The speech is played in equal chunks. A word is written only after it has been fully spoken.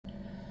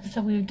So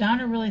we've done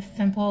a really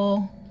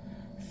simple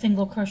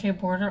single crochet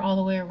border all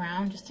the way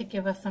around, just to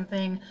give us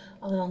something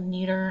a little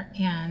neater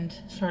and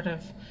sort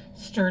of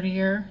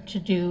sturdier to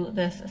do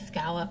this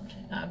scalloped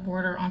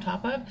border on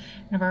top of.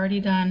 And I've already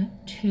done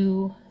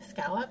 2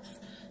 scallops,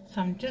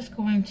 so I'm just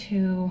going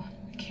to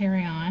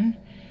carry on.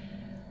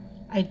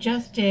 I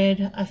just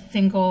did a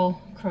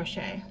single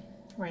crochet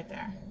right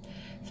there.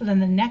 So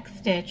then the next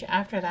stitch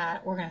after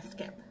that, we're going to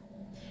skip.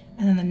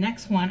 And then the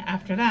next one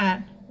after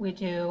that, we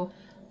do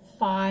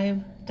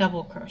 5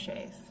 double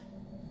crochets.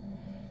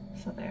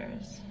 So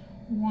there's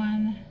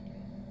 1,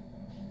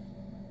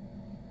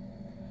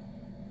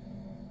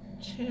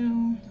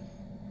 2,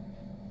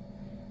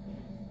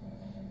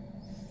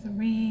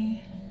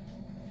 3,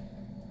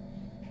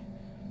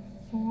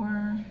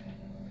 4,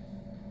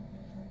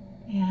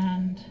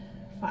 and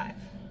 5.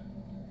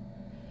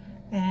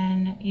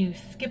 Then you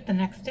skip the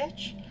next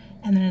stitch,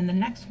 and then in the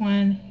next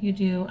one you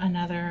do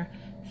another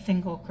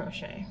single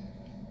crochet.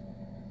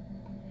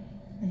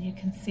 And you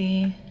can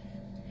see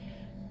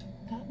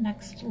that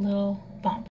next little bump.